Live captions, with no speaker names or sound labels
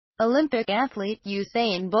Olympic athlete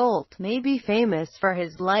Usain Bolt may be famous for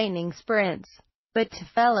his lightning sprints, but to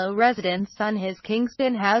fellow residents on his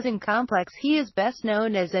Kingston housing complex he is best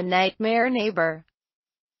known as a nightmare neighbor.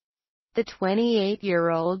 The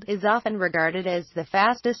 28-year-old is often regarded as the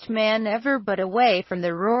fastest man ever, but away from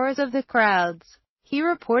the roars of the crowds, he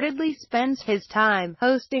reportedly spends his time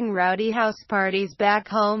hosting rowdy house parties back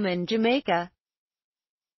home in Jamaica.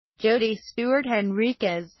 Jody Stewart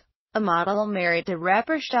Henriquez, a model married to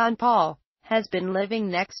rapper Sean Paul, has been living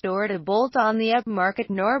next door to Bolt on the upmarket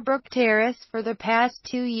Norbrook Terrace for the past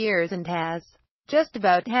 2 years and has just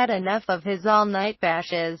about had enough of his all-night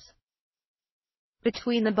bashes.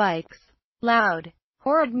 Between the bikes, loud,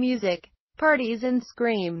 horrid music, parties and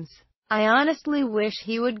screams, I honestly wish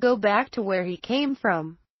he would go back to where he came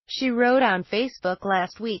from, she wrote on Facebook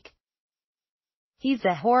last week. He's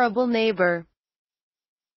a horrible neighbor.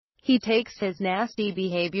 He takes his nasty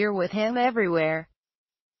behavior with him everywhere.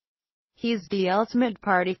 He's the ultimate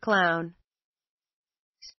party clown.